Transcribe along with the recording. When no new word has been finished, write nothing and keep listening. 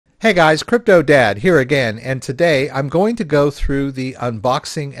Hey guys, Crypto Dad here again, and today I'm going to go through the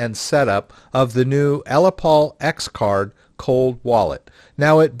unboxing and setup of the new Ellipal X Card cold wallet.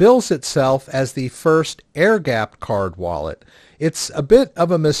 Now it bills itself as the first air-gapped card wallet. It's a bit of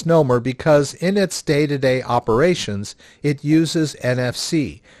a misnomer because in its day-to-day operations it uses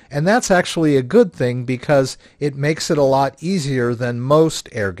NFC, and that's actually a good thing because it makes it a lot easier than most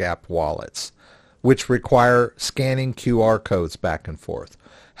air-gapped wallets, which require scanning QR codes back and forth.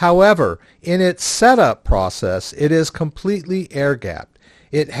 However, in its setup process, it is completely air-gapped.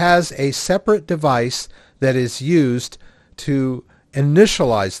 It has a separate device that is used to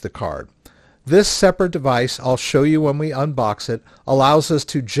initialize the card. This separate device, I'll show you when we unbox it, allows us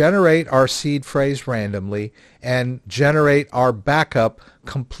to generate our seed phrase randomly and generate our backup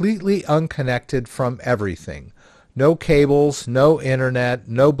completely unconnected from everything. No cables, no internet,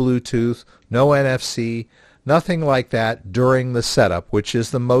 no Bluetooth, no NFC, nothing like that during the setup, which is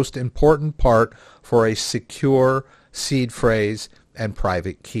the most important part for a secure seed phrase and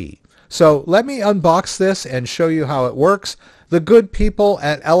private key. So let me unbox this and show you how it works. The good people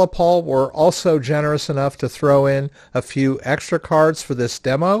at Ellipal were also generous enough to throw in a few extra cards for this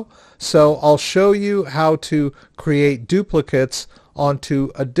demo. So I'll show you how to create duplicates onto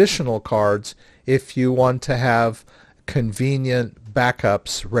additional cards if you want to have convenient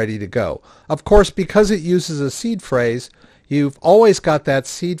backups ready to go. Of course, because it uses a seed phrase, you've always got that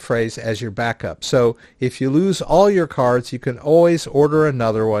seed phrase as your backup. So if you lose all your cards, you can always order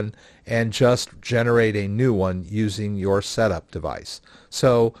another one and just generate a new one using your setup device.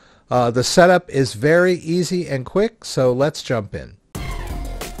 So the setup is very easy and quick, so let's jump in.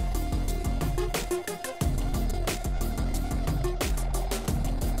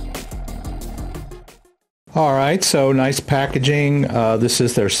 All right, so nice packaging. This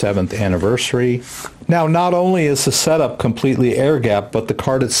is their 7th anniversary. Now, not only is the setup completely air-gapped, but the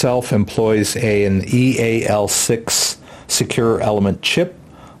card itself employs an EAL6 secure element chip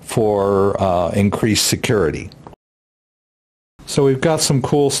for increased security. So we've got some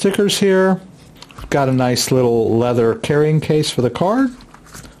cool stickers here. We've got a nice little leather carrying case for the card.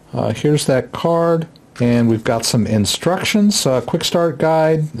 Here's that card, and we've got some instructions, a quick start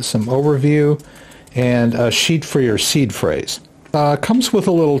guide, some overview, and a sheet for your seed phrase. Comes with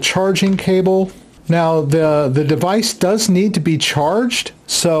a little charging cable. Now the device does need to be charged,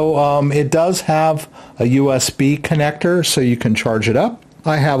 so it does have a USB connector so you can charge it up.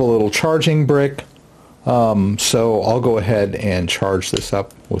 I have a little charging brick, so I'll go ahead and charge this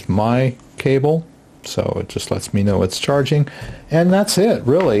up with my cable. So it just lets me know it's charging, and that's it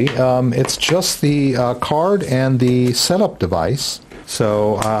really. It's just the card and the setup device.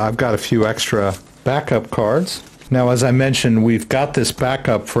 So I've got a few extra backup cards. Now, as I mentioned, we've got this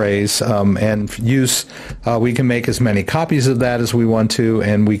backup phrase and we can make as many copies of that as we want to,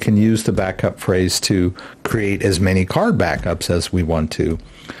 and we can use the backup phrase to create as many card backups as we want to.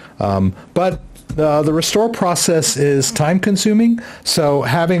 But the restore process is time consuming, so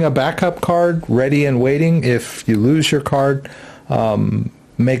having a backup card ready and waiting if you lose your card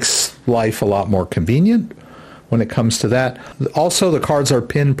makes life a lot more convenient when it comes to that. Also, the cards are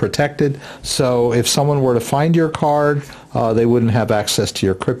PIN protected, so if someone were to find your card, they wouldn't have access to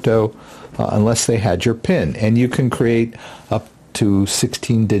your crypto unless they had your PIN, and you can create up to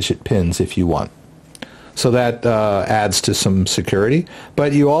 16-digit PINs if you want. So that adds to some security,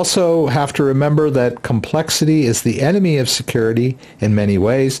 but you also have to remember that complexity is the enemy of security in many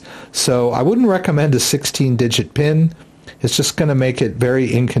ways, so I wouldn't recommend a 16-digit PIN. It's just going to make it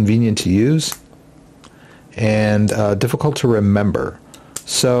very inconvenient to use and difficult to remember.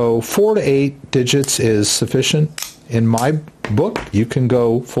 So 4 to 8 digits is sufficient. In my book, you can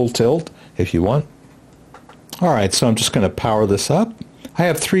go full tilt if you want. All right, so I'm just going to power this up. I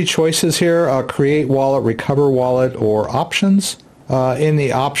have 3 choices here, create wallet, recover wallet, or options. In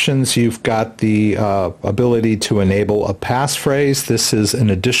the options, you've got the ability to enable a passphrase. This is an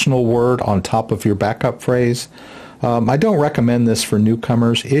additional word on top of your backup phrase. I don't recommend this for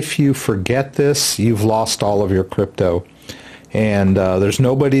newcomers. If you forget this, you've lost all of your crypto, and there's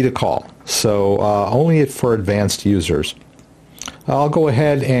nobody to call. So only for advanced users. I'll go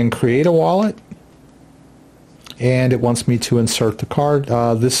ahead and create a wallet, and it wants me to insert the card.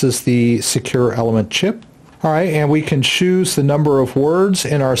 This is the secure element chip. All right, and we can choose the number of words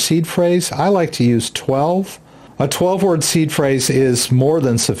in our seed phrase. I like to use 12. A 12-word seed phrase is more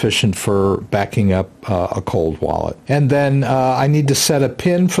than sufficient for backing up a cold wallet. And then I need to set a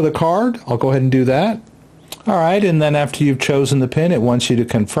PIN for the card. I'll go ahead and do that. All right, and then after you've chosen the PIN, it wants you to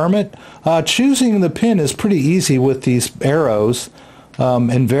confirm it. Choosing the PIN is pretty easy with these arrows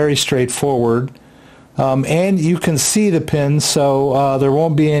and very straightforward. And you can see the pin, so there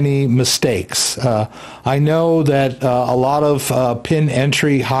won't be any mistakes. I know that a lot of pin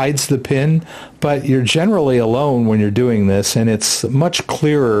entry hides the pin, but you're generally alone when you're doing this, and it's much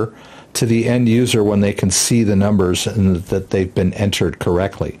clearer to the end user when they can see the numbers and that they've been entered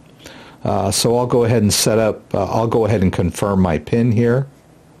correctly. So I'll go ahead and set up, I'll go ahead and confirm my pin here.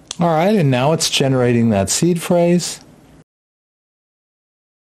 All right, and now it's generating that seed phrase.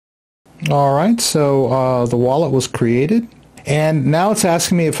 All right, so the wallet was created, and now it's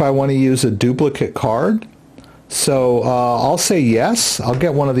asking me if I want to use a duplicate card. So I'll say yes. I'll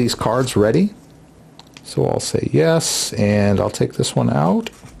get one of these cards ready. So I'll say yes, and I'll take this one out,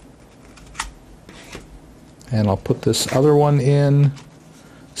 and I'll put this other one in.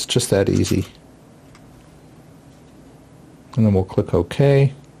 It's just that easy. And then we'll click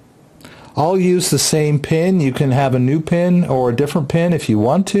OK. I'll use the same pin. You can have a new pin or a different pin if you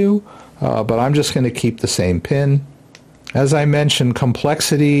want to. But I'm just going to keep the same pin. As I mentioned,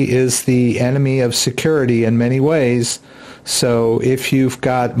 complexity is the enemy of security in many ways. So if you've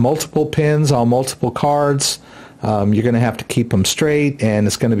got multiple pins on multiple cards, you're going to have to keep them straight, and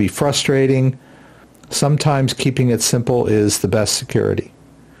it's going to be frustrating. Sometimes keeping it simple is the best security.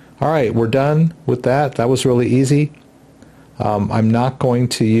 All right, we're done with that. That was really easy. I'm not going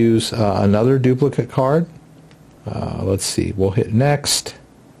to use another duplicate card. Let's see, we'll hit next,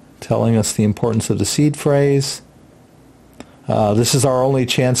 telling us the importance of the seed phrase. This is our only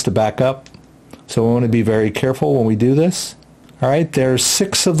chance to back up, so we want to be very careful when we do this. All right, there's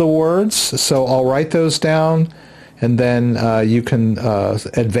 6 of the words, so I'll write those down, and then you can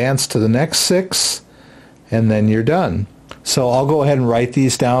advance to the next 6, and then you're done. So I'll go ahead and write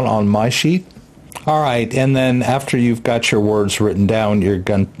these down on my sheet. All right, and then after you've got your words written down,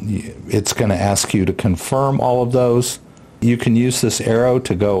 it's going to ask you to confirm all of those. You can use this arrow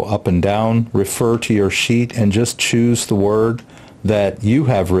to go up and down, refer to your sheet, and just choose the word that you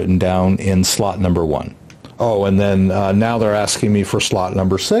have written down in slot number 1. Oh, and then now they're asking me for slot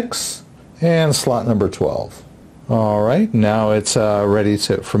number 6 and slot number 12. All right, now it's ready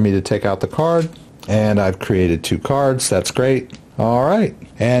for me to take out the card, and I've created 2 cards. That's great. All right,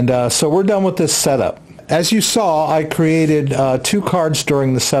 and so we're done with this setup. As you saw, I created 2 cards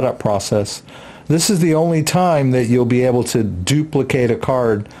during the setup process. This is the only time that you'll be able to duplicate a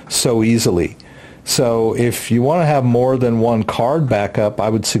card so easily. So if you want to have more than one card backup, I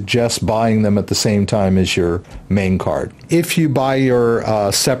would suggest buying them at the same time as your main card. If you buy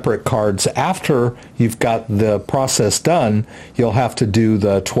your separate cards after you've got the process done, you'll have to do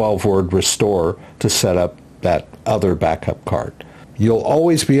the 12-word restore to set up that other backup card. You'll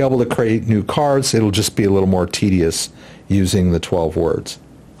always be able to create new cards. It'll just be a little more tedious using the 12 words.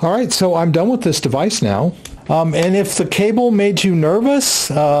 All right, so I'm done with this device now. And if the cable made you nervous,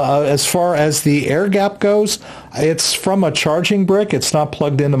 as far as the air gap goes, it's from a charging brick. It's not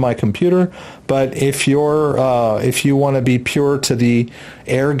plugged into my computer. But if you want to be pure to the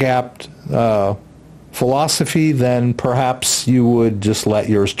air gapped philosophy, then perhaps you would just let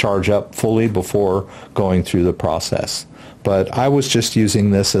yours charge up fully before going through the process. But I was just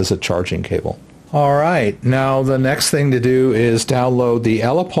using this as a charging cable. All right, now the next thing to do is download the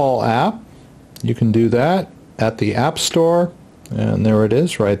Ellipal app. You can do that at the App Store, and there it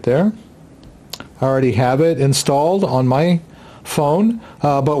is right there. I already have it installed on my phone,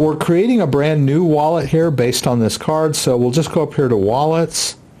 but we're creating a brand new wallet here based on this card, so we'll just go up here to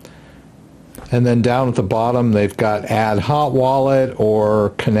Wallets, and then down at the bottom they've got Add Hot Wallet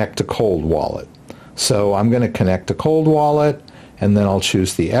or Connect to Cold Wallet. So I'm going to connect to Cold Wallet, and then I'll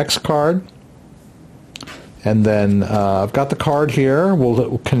choose the X card. And then I've got the card here.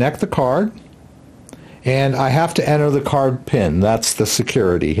 We'll connect the card. And I have to enter the card PIN. That's the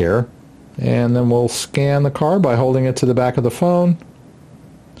security here. And then we'll scan the card by holding it to the back of the phone.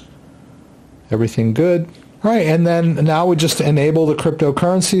 Everything good. All right, and then now we just enable the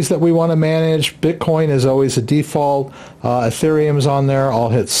cryptocurrencies that we want to manage. Bitcoin is always a default. Ethereum's on there. I'll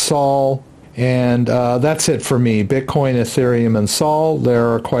hit Sol. And that's it for me. Bitcoin, Ethereum, and Sol.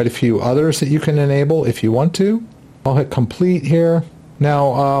 There are quite a few others that you can enable if you want to. I'll hit complete here.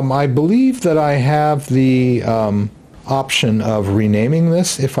 Now, I believe that I have the option of renaming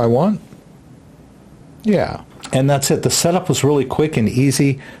this if I want. Yeah. And that's it. The setup was really quick and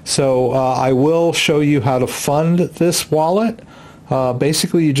easy. So I will show you how to fund this wallet.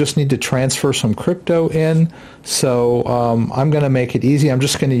 Basically, you just need to transfer some crypto in. So I'm going to make it easy. I'm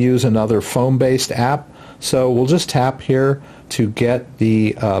just going to use another phone-based app. So we'll just tap here to get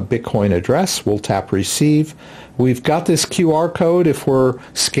the Bitcoin address. We'll tap Receive. We've got this QR code if we're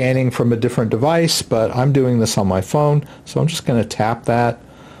scanning from a different device, but I'm doing this on my phone. So I'm just going to tap that.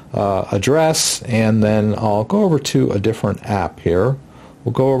 address, and then I'll go over to a different app here.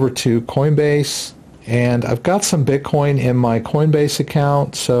 We'll go over to Coinbase, and I've got some Bitcoin in my Coinbase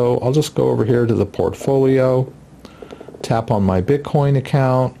account, so I'll just go over here to the portfolio, tap on my Bitcoin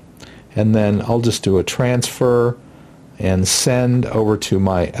account, and then I'll just do a transfer and send over to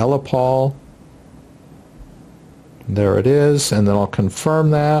my Ellipal. There it is, and then I'll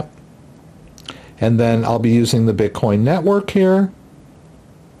confirm that. And then I'll be using the Bitcoin network here.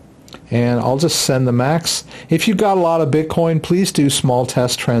 And I'll just send the max. If you've got a lot of Bitcoin, please do small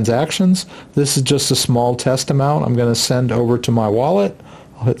test transactions. This is just a small test amount. I'm going to send over to my wallet.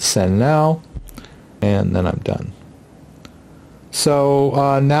 I'll hit send now, and then I'm done.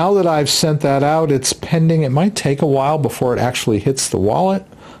 So now that I've sent that out, it's pending. It might take a while before it actually hits the wallet.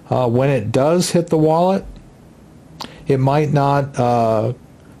 When it does hit the wallet, it might not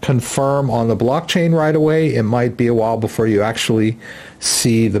confirm on the blockchain right away. It might be a while before you actually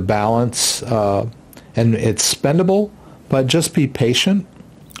see the balance and it's spendable, but just be patient.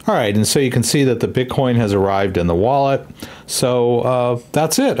 All right, and so you can see that the Bitcoin has arrived in the wallet. So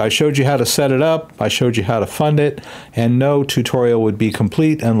that's it. I showed you how to set it up. I showed you how to fund it, and no tutorial would be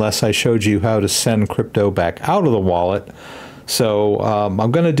complete unless I showed you how to send crypto back out of the wallet. So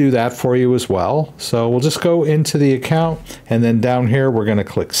I'm going to do that for you as well. So we'll just go into the account, and then down here we're going to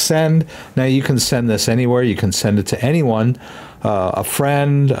click send. Now you can send this anywhere. You can send it to anyone, a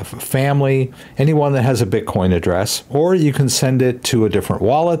friend, a family, anyone that has a Bitcoin address, or you can send it to a different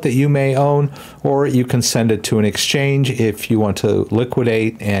wallet that you may own, or you can send it to an exchange if you want to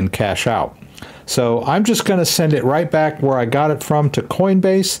liquidate and cash out. So I'm just going to send it right back where I got it from, to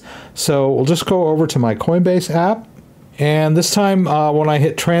Coinbase. So we'll just go over to my Coinbase app. And this time when I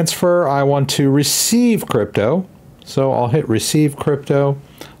hit transfer, I want to receive crypto. So I'll hit receive crypto.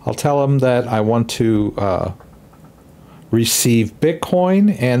 I'll tell them that I want to receive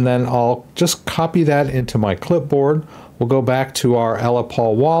Bitcoin, and then I'll just copy that into my clipboard. We'll go back to our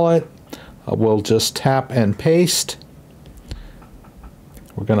Ellipal wallet. We'll just tap and paste.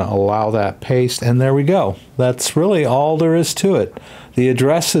 We're going to allow that paste, and there we go. That's really all there is to it. The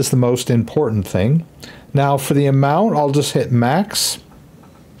address is the most important thing. Now for the amount, I'll just hit max.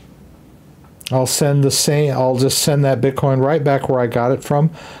 I'll send the same. I'll just send that Bitcoin right back where I got it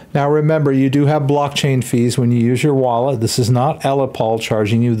from. Now remember, you do have blockchain fees when you use your wallet. This is not Ellipal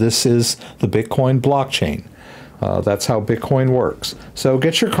charging you. This is the Bitcoin blockchain. That's how Bitcoin works. So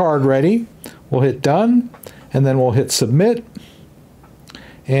get your card ready. We'll hit done, and then we'll hit submit.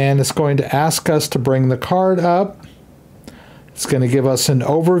 And it's going to ask us to bring the card up. It's going to give us an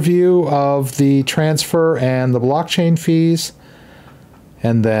overview of the transfer and the blockchain fees.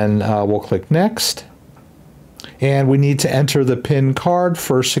 And then we'll click next. And we need to enter the PIN card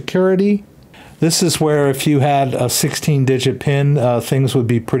for security. This is where if you had a 16-digit PIN, things would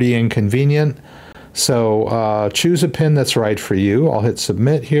be pretty inconvenient. So choose a PIN that's right for you. I'll hit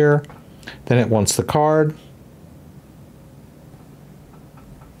submit here. Then it wants the card.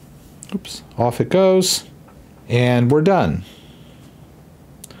 Oops, off it goes. And we're done.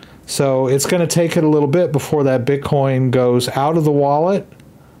 So it's going to take it a little bit before that Bitcoin goes out of the wallet,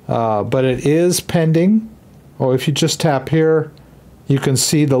 but it is pending. Or if you just tap here, you can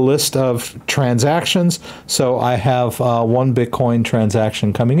see the list of transactions. So I have one Bitcoin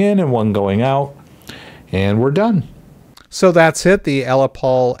transaction coming in and one going out, and we're done. So that's it, the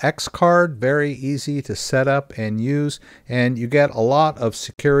Ellipal X Card. Very easy to set up and use, and you get a lot of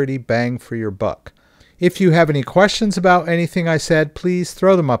security bang for your buck. If you have any questions about anything I said, please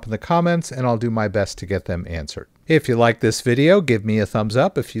throw them up in the comments and I'll do my best to get them answered. If you like this video, give me a thumbs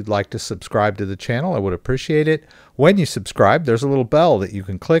up. If you'd like to subscribe to the channel, I would appreciate it. When you subscribe, there's a little bell that you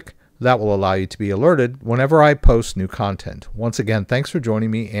can click. That will allow you to be alerted whenever I post new content. Once again, thanks for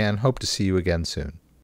joining me, and hope to see you again soon.